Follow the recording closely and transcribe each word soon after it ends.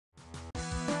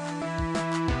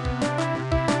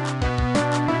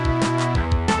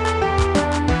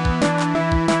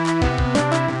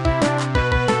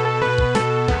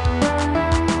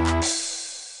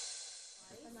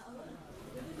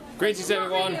Greetings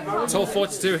everyone,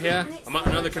 TULF42 here. I'm at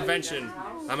another convention.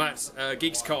 I'm at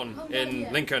GEEKS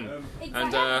in Lincoln,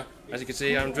 and as you can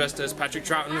see I'm dressed as Patrick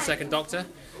Troughton, the second Doctor,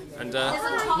 and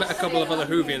met a couple of other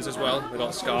Whovians as well. We've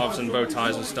got scarves and bow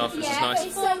ties and stuff, which is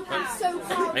nice.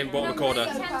 I ain't bought a recorder.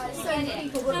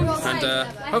 And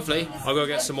hopefully I'll go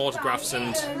get some autographs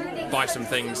and buy some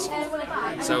things.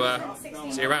 So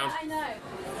see you around.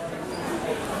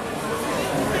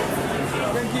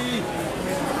 Thank you.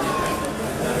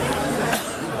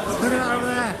 Look at that over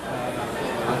there.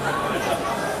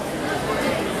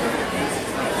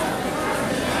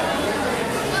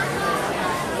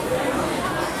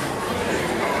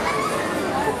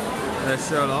 There's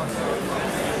Sherlock.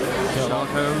 Sherlock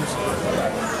Holmes.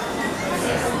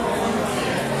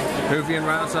 Whovian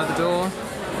right outside the door.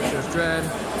 There's Dread.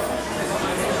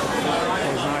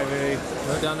 There's Ivy.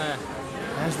 Look down there.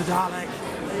 There's the Dalek.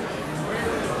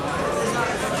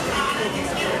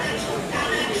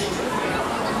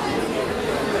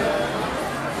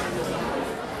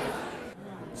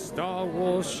 Star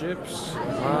Wars ships.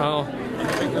 Wow. I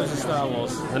think those are Star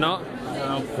Wars. They're not?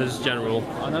 No. This is general.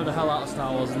 I know the hell out of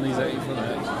Star Wars and these 80 from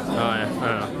it. Oh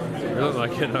yeah, they look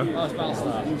like it though. Oh, it's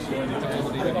Battlestar.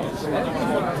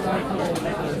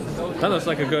 That looks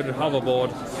like a good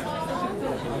hoverboard.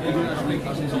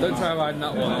 Don't try riding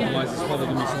that one, otherwise it's probably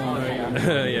going to be someone.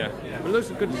 Yeah. But it looks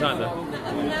a good design though.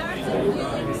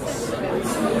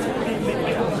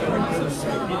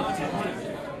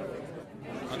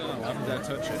 I haven't dared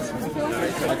touch it.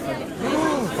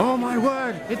 Oh my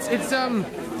word! It's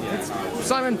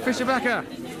Simon Fisher-Becker.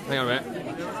 Hang on a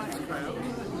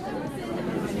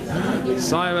minute.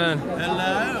 Simon.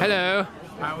 Hello. Hello.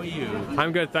 How are you?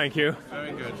 I'm good, thank you.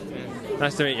 Very good. Yeah.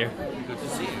 Nice to meet you. Good to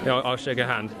see you. Yeah, I'll shake a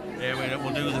hand. Yeah,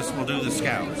 we'll do this. We'll do the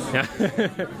scouts. Yeah.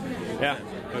 Yeah.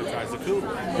 Both sides are cool.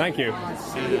 Thank you.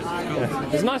 Cool.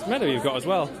 There's a nice medal you've got as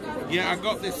well. Yeah, I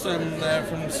got this from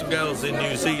some girls in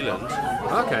New Zealand.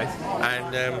 Okay.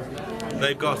 And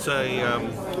they've got a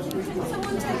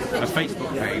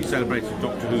Facebook page celebrating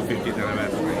Doctor Who 50th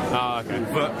anniversary. Oh, okay.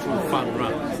 Virtual fun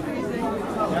run.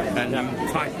 And you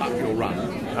type up your run.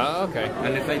 Oh, okay.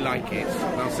 And if they like it,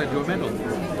 they'll send you a medal.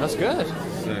 That's good.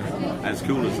 So, as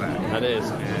cool as that. That is.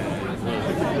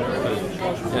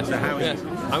 Yes. So how are you?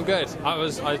 I'm good.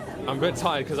 I'm a bit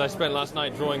tired because I spent last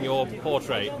night drawing your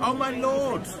portrait. Oh my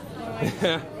lord!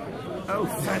 Oh,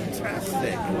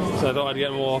 fantastic! So I thought I'd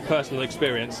get more personal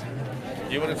experience.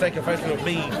 You want to take a photo of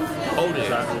me holding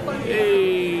that?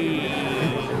 Hey!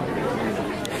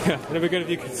 It'd be good if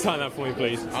you could sign that for me,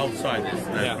 please. I'll sign this.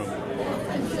 No Yeah. problem.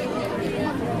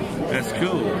 That's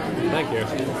cool. Thank you.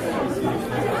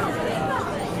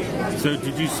 So,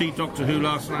 did you see Doctor Who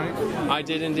last night? I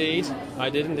did indeed. I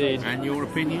did indeed. And your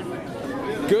opinion?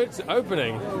 Good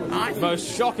opening. I think- Most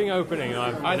shocking opening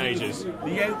I've in ages.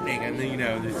 The opening, and then,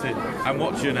 they said, and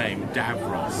what's your name?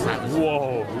 Davros. That was,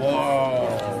 Whoa.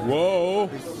 whoa. Whoa.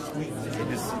 This sweet,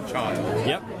 innocent child.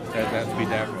 Yep. That's to be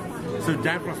Davros. So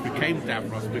Davros became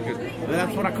Davros because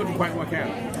that's what I couldn't quite work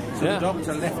out. So Yeah. the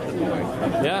Doctor left the boy,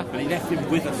 Yeah. and he left him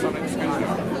with a sonic scooter.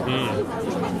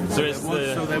 So it's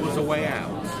So there was a way out.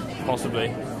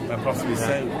 possibly. Possibly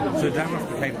so. So Davros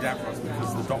became Davros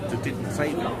because the Doctor didn't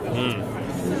save him.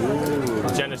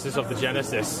 The genesis of the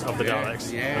genesis of the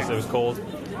Daleks, yeah. as it was called.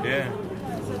 Yeah.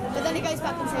 But then he goes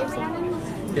back and saves them.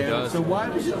 Yeah. So why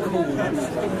was it called?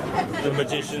 The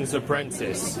Magician's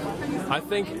Apprentice. I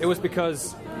think it was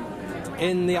because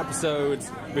in the episode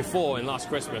before, in Last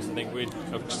Christmas, I think we'd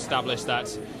established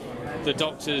that the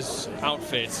Doctor's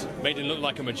outfit made him look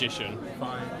like a magician.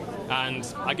 And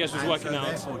I guess was working out.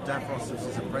 Therefore, Davros is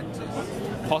his apprentice.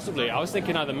 Possibly. I was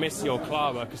thinking either Missy or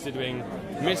Clara, considering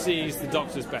Missy's the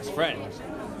Doctor's best friend,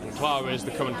 and Clara is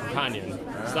the current companion.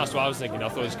 So that's what I was thinking. I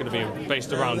thought it was going to be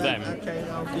based around them. Okay,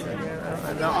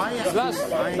 That's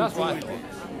what I thought.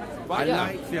 But I yeah.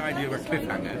 like the idea of a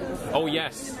cliffhanger. Oh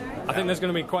yes, I think there's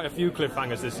going to be quite a few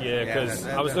cliffhangers this year because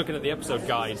I was looking at the episode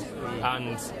guide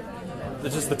and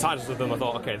just the titles of them. I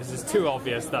thought, okay, this is too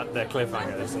obvious that they're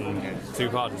cliffhangers and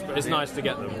two-parters, but it's nice to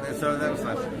get them. So that was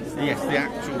nice. Yes, the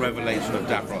actual revelation of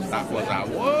Davros. That was our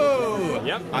whoa.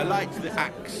 Yep. I liked the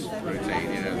axe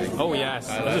routine. Oh yes,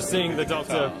 I was just seeing the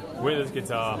Doctor with his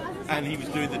guitar. And he was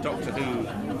doing the Doctor Who.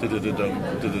 It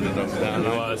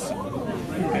was.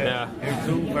 Yeah. It was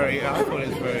all very. I thought it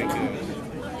was very good.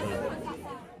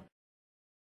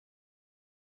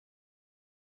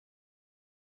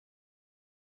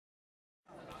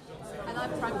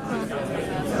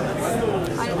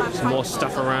 Some more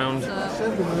stuff around.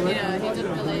 Yeah, he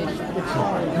didn't believe.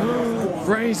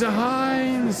 Frazer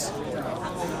Hynes!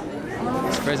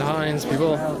 It's Frazer Hynes,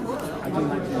 people.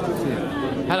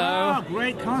 Hello. Oh,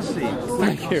 great costume.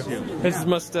 Thank you. This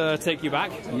must take you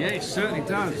back. Yeah, it certainly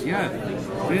does. Yeah,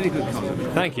 really good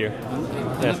costume. Thank you.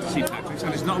 Yes. To see Patrick's,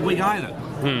 and it's not a wig either.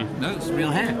 No, it's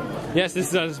real hair. Yes,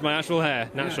 this is my actual hair,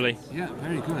 naturally. Yeah,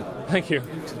 very good. Thank you.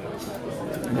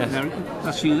 Yes.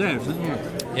 That's you there, isn't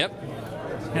it? Yep.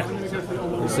 Yeah.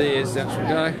 You see, it's the actual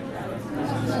guy.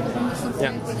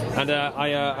 Yeah. And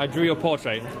I drew your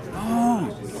portrait. Oh,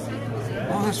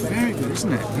 that's very good,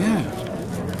 isn't it? Yeah.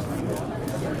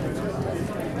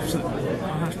 So,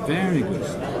 that's very good.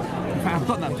 In fact, I've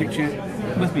got that picture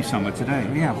with me somewhere today.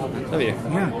 Yeah. Have you?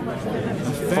 Yeah.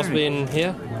 Possibly in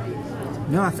here?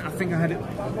 No, I think I had it.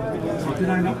 Or did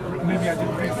I not? Maybe I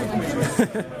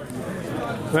didn't.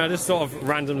 Well, I just sort of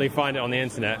randomly find it on the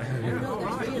internet.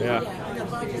 Yeah.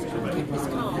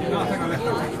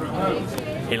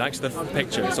 He likes the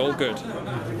picture. It's all good.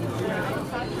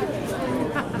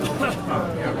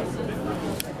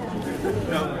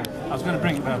 I was going to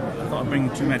bring it, but I thought I'd bring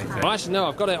too many. Well, actually, no,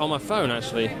 I've got it on my phone,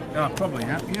 actually. Oh, probably,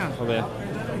 yeah. Over here.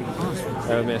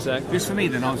 Bear with me a sec. Just for me,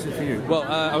 then, or is it for you? Well,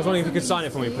 I was wondering if you could sign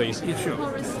it for me, please. Yeah, sure.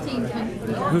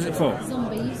 Who's it for?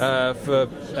 For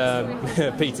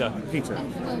Peter. Peter.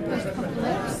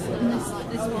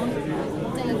 This one,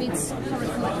 David's horror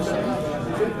collection.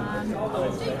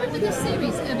 Do you remember this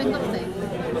series, Urban Gothic?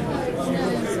 No,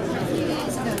 a few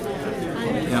years ago.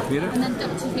 Yeah, Peter. And then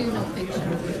Doctor Who non-fiction.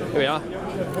 Here we are.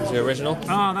 It's the original.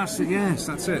 Oh, that's it. Yes,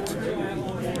 that's it.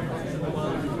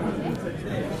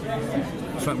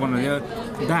 It's like one of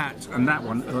the that and that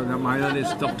one are my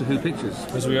earliest Doctor Who pictures.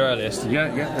 Those were your earliest. Yeah,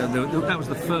 that was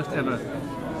the first ever.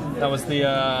 That was the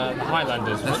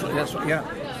Highlanders. That's yeah,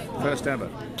 first ever.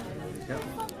 Yeah.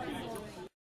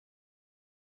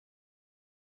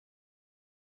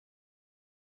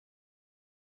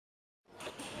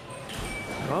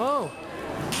 Oh,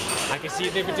 I can see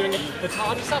they've been doing the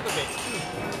TARDIS up a bit.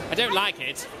 I don't like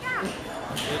it.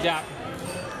 Yeah.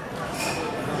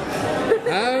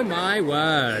 Oh my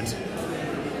word.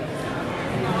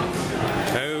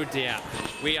 Oh dear.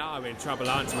 We are in trouble,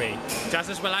 aren't we? Just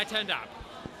as well I turned up.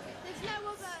 There's no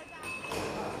other.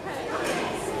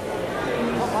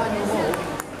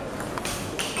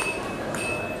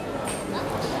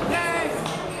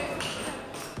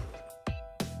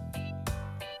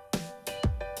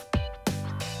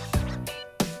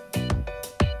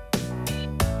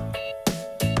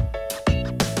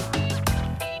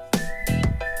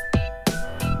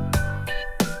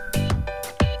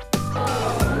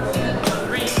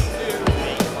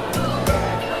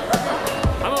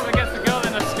 I'm over against the girl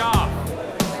in a scarf.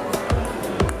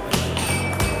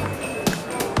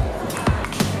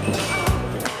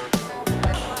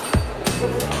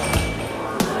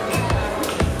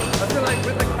 I feel like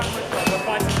with the camera shot, we're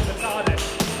fighting for the TARDIS.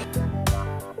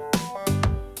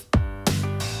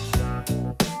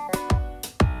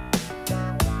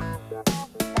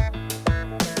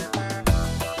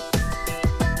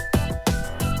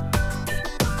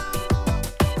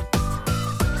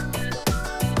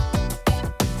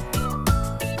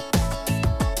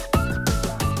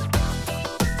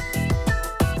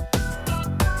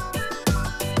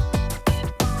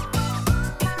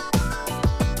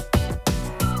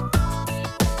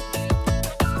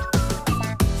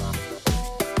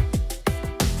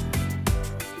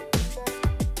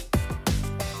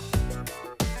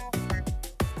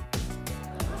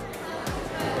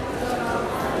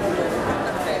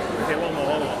 Okay, one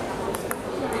more.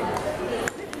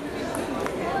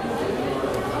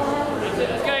 That's it,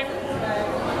 let's go.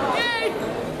 Yay!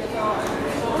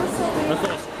 Of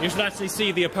course, you should actually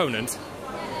see the opponent.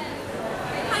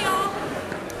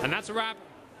 And that's a wrap.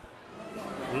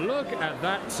 Look at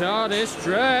that TARDIS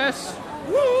dress.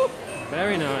 Woo!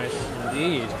 Very nice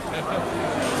indeed.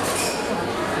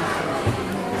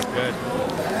 Good.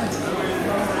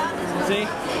 See?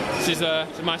 She's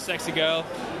my sexy girl.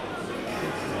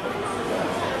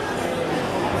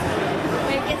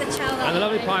 And a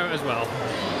lovely pirate as well.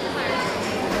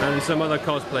 And some other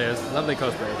cosplayers. Lovely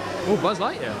cosplayers. Oh, Buzz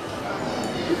Lightyear.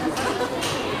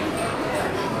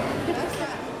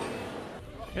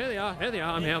 Here they are, here they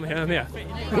are. I'm here.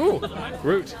 Ooh,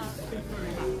 Groot.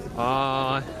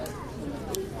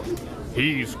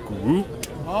 He's Groot.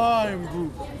 I'm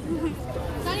Groot.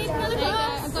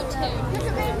 I've got two.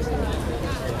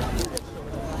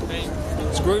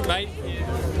 It's Groot, mate.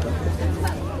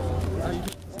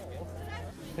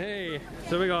 Hey,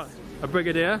 so we got a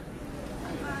Brigadier,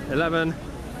 11,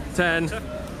 10,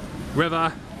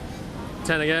 River,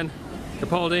 10 again,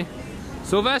 Capaldi,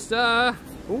 Sylvester.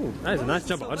 Ooh, that is a nice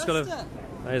jumper. I just got a.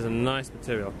 That is a nice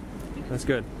material. That's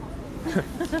good.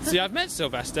 See, I've met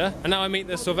Sylvester, and now I meet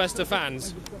the Sylvester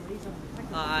fans.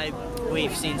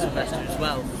 We've seen Sylvester as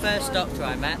well. First Doctor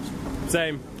I met.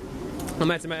 Same. I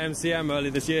met him at MCM early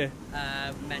this year.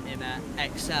 Met him at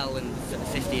Excel and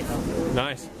 50th.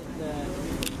 Nice.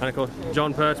 And of course,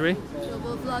 John Pertwee.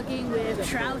 Double vlogging with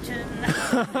Troughton.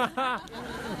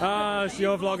 Ah, so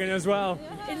you're vlogging as well.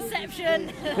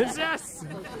 Inception. Yes!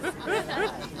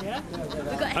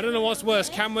 I don't know what's worse,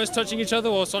 cameras touching each other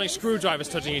or sonic screwdrivers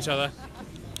touching each other.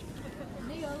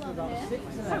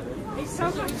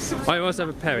 I also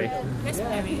have a Perry. Yes,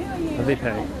 Perry. A big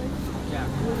Perry.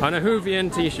 And a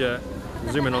Whovian t-shirt.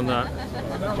 Zoom in on that.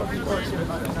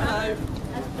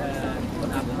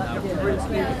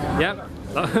 Yep.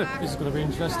 This is going to be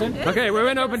interesting. Okay, we're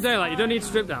in open daylight. You don't need to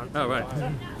strip down. Oh, right.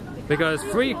 Because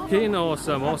freaking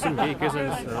awesome. Awesome geek isn't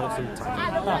an awesome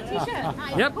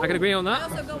time. Yep, I can agree on that. I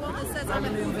also got one that says I'm a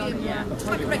Whovian. It's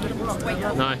like a regular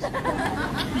one. Nice.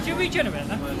 Did you regenerate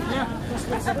that?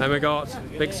 Yeah. Then we got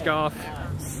big scarf,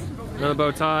 another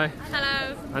bow tie.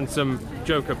 Hello. And some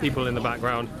Joker people in the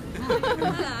background. Hello.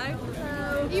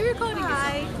 Are you recording?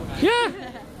 Hi. Yeah!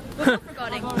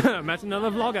 Recording. Met another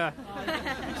vlogger.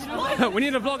 We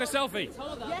need a vlogger selfie.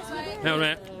 Yes, we do. Hang on a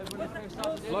minute.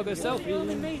 Vlogger selfie.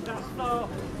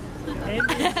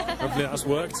 Hopefully that's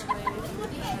worked.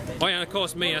 Oh yeah, and of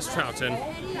course me as Troughton.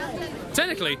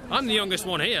 Technically, I'm the youngest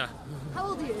one here. How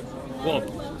old are you? Well,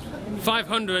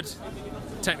 500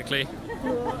 technically.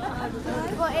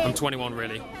 I'm 21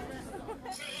 really.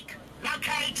 Seek,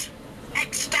 locate,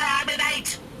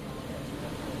 exterminate.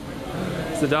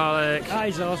 It's the Dalek. Ah,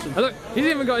 he's awesome. Oh, look, he's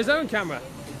even got his own camera.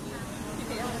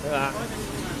 Look at that.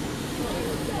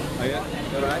 Oh yeah?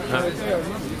 Alright?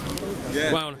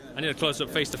 Yeah. Well, I need a close-up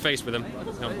face-to-face with him.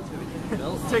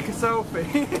 No. Take a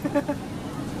selfie.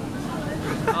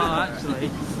 Oh, actually.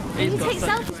 Can you take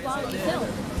selfies while you film?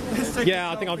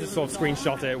 Yeah, I think I'll just sort of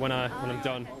screenshot it when I'm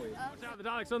done. Watch out, the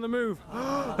Dalek's on the move.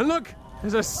 And look,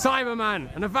 there's a Cyberman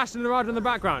and a Vashta Narada in the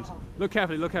background. Look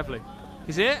carefully, look carefully.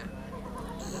 You see it?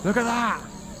 Look at that.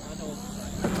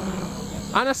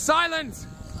 And a silent.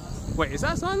 Wait, is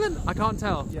that silent? I can't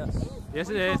tell. Yes. Yes,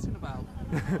 it is.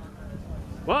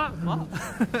 What? What?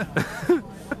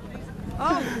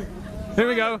 Oh. Here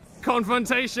we go.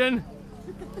 Confrontation.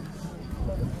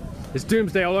 It's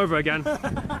Doomsday all over again.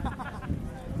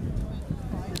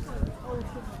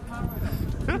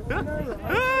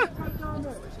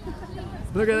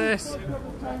 Look at this.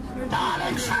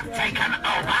 Daleks have taken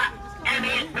over.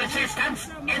 Any resistance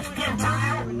is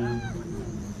futile.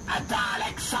 A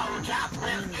Dalek soldier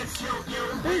will issue you.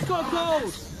 Who's got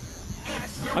clothes?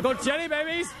 I got jelly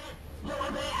babies. You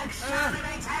will be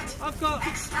exterminated. I've got...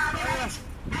 Exterminate!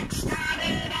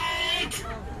 Exterminate!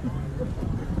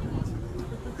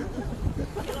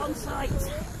 On site.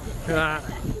 Look at that.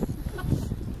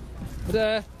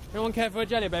 Would anyone care for a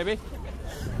jelly baby?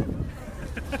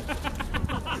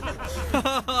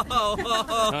 Hold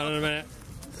on a minute.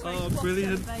 Oh,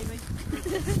 brilliant.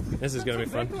 This is going to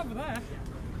be fun.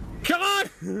 Come on!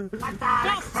 The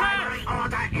Dalek's primary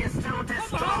order is to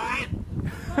destroy.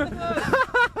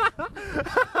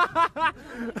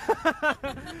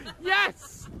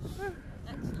 Yes!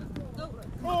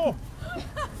 Oh!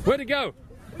 Where'd it go?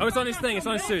 Oh, it's on his thing. It's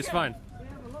on his suit. It's fine.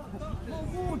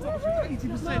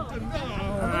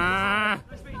 Ah.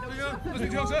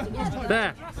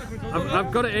 There.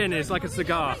 I've got it in. It's like a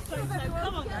cigar.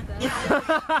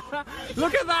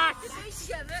 Look at that!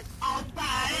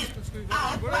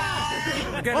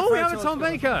 Oh, we have a Tom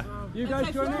Baker. You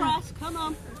guys join in? Come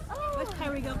on. Where's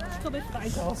Perry gone? It's coming.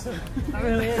 That's awesome.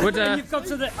 Would, You've got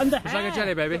to the under it's like a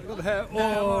jelly baby.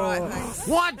 Oh.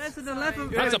 What? That's an 11.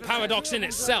 That's a paradox in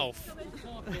itself.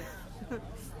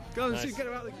 Go on, Nice. get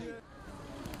her out of the queue.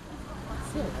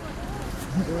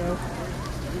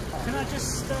 Can I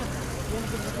just...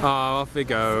 Oh, off he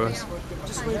goes.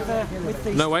 just with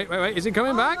these... No, wait. Is he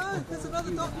coming back? There's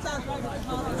another doctor.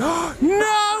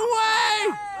 No way!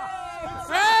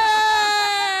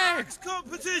 Hey! Next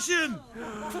competition!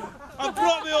 I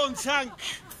brought my own tank.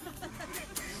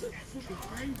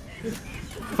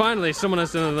 Finally, someone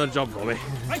has done another job for me.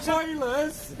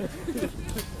 Spoilers!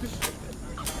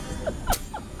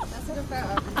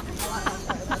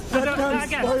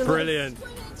 Brilliant.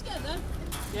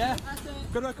 Yeah.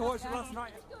 Good work, I watched it last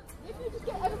night. If you just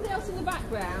get everybody else in the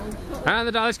background. And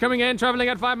the Dalek's coming in, travelling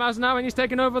at 5 miles an hour, and he's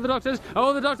taking over the Doctors.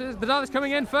 Oh, the Dalek's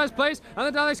coming in first place, and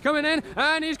the Dalek's coming in,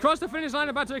 and he's crossed the finish line,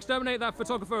 about to exterminate that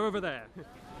photographer over there.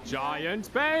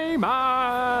 Giant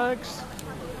Baymax!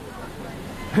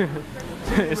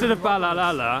 Instead of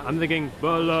ba-la-la-la, I'm thinking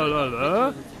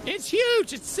ba-la-la-la. It's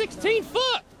huge! It's 16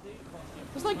 foot!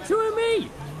 It's like 2 of me!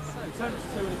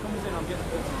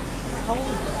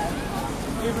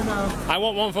 I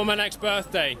want one for my next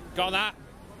birthday. Got that?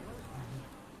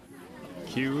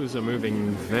 Queues are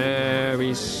moving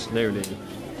very slowly.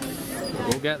 But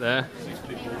we'll get there.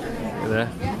 Get there.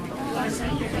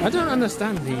 I don't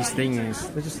understand these things.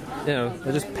 They're just, you know,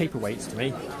 they're just paperweights to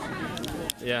me.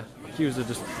 Yeah, queues are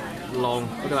just long.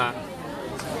 Look at that.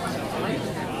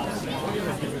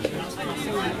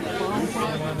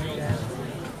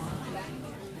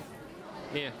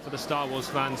 Here, for the Star Wars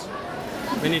fans.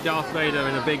 Mini Darth Vader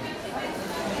in a big...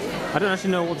 I don't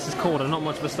actually know what this is called. I'm not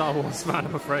much of a Star Wars fan,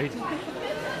 I'm afraid.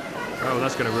 Oh,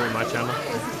 that's going to ruin my channel.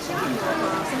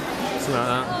 Something like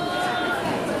that.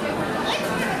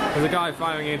 There's a guy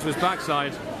firing into his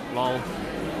backside. Lol.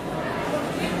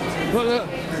 Look!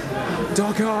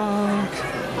 Dog Ark!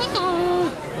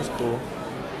 That's cool.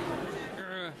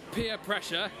 Peer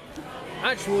pressure.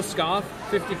 Actual scarf,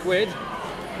 50 quid.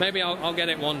 Maybe I'll get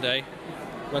it one day.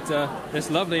 But this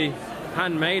lovely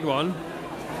handmade one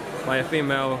by a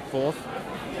female fourth.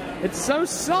 It's so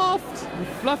soft and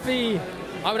fluffy.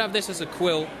 I would have this as a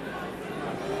quilt.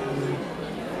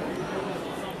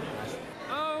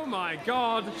 Oh my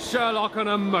god, Sherlock on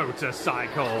a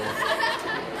motorcycle.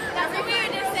 That's what we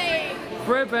were just saying.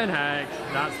 Frippin' heck,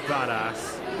 that's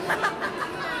badass.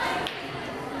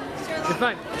 In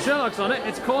fact, Sherlock's on it,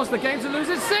 it's caused the game to lose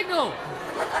its signal.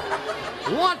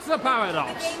 What's the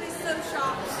paradox? The game is so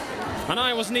shocked. And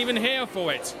I wasn't even here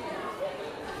for it.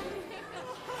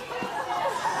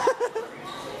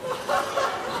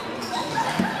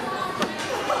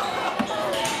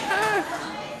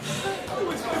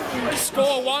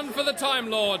 Score 1 for the Time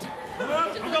Lord. I've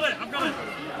got it, I've got it.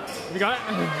 You got it?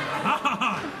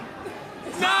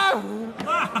 No!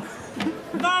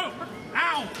 No!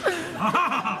 Ow!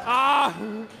 Ah!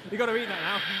 You gotta eat that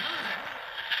now.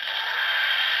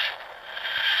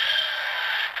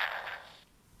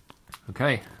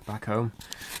 Okay, back home.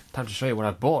 Time to show you what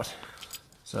I've bought.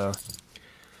 So,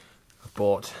 I've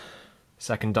bought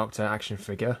Second Doctor action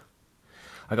figure.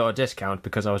 I got a discount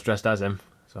because I was dressed as him,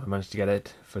 so I managed to get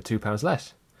it for £2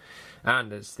 less.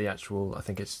 And it's the actual, I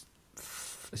think it's,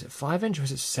 is it 5 inch or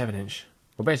is it 7 inch?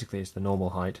 Well, basically it's the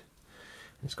normal height.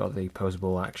 It's got the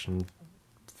posable action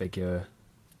figure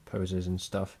poses and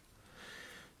stuff.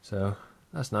 So,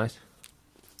 that's nice.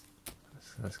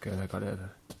 That's good, I got it at a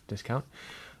discount.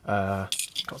 Got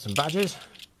some badges.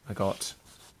 I got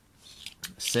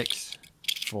 6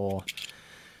 for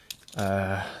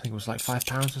I think it was like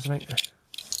 £5 or something.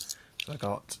 So I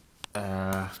got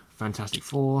Fantastic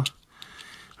Four.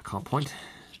 I can't point.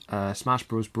 Smash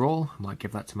Bros Brawl. I might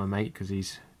give that to my mate because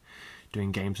he's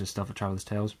doing games and stuff at Traveller's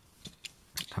Tales.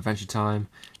 Adventure Time.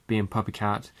 Being Puppy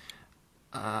Cat.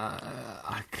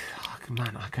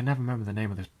 Man, I can never remember the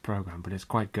name of this program, but it's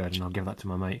quite good, and I'll give that to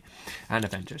my mate. And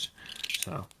Avengers.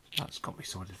 So that's got me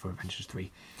sorted for Avengers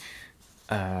 3.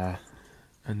 And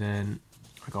then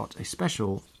I got a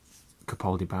special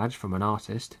Capaldi badge from an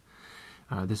artist.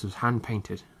 This was hand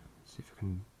painted. Let's see if I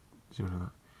can zoom in on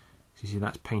that. So you see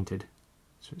that's painted,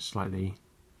 so it's slightly,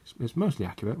 it's mostly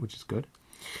accurate, which is good.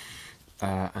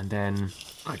 And then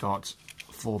I got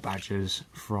 4 badges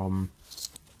from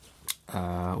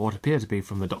what appear to be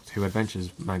from the Doctor Who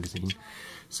Adventures magazine.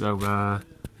 So I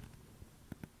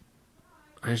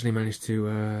actually managed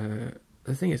to.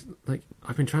 The thing is, like,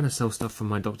 I've been trying to sell stuff from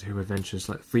my Doctor Who Adventures,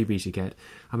 like freebies you get.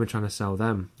 I've been trying to sell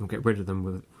them and get rid of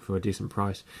them for a decent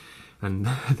price, and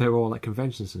they're all like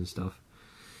conventions and stuff.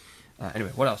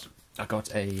 Anyway, what else? I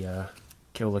got a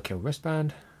Kill the Kill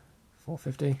wristband,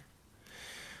 $4.50.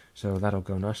 So that'll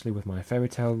go nicely with my Fairy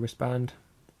Tale wristband.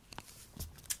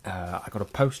 I got a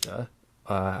poster.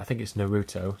 I think it's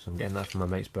Naruto, so I'm getting that for my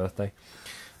mate's birthday.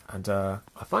 And I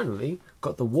finally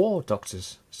got the War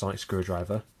Doctor's sonic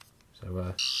screwdriver.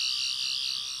 So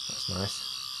that's nice.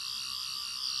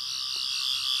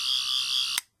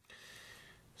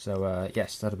 So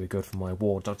yes, that'll be good for my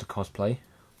War Doctor cosplay.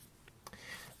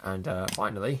 And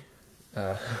finally,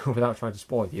 without trying to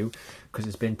spoil you, because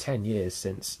it's been 10 years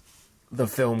since the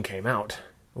film came out,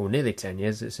 or nearly 10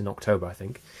 years, it's in October I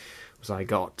think, so I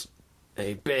got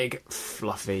a big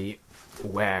fluffy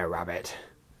were-rabbit.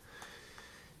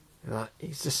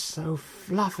 He's just so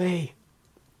fluffy.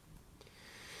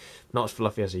 Not as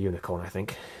fluffy as a unicorn I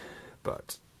think,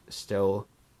 but still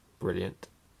brilliant.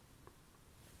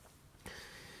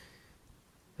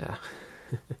 Yeah.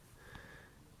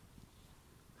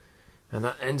 And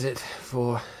that ends it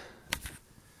for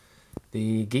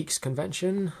the Geeks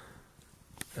convention,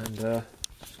 and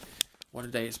what a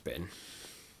day it's been.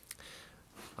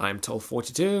 I'm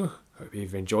TULF42, hope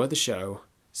you've enjoyed the show,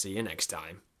 see you next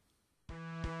time.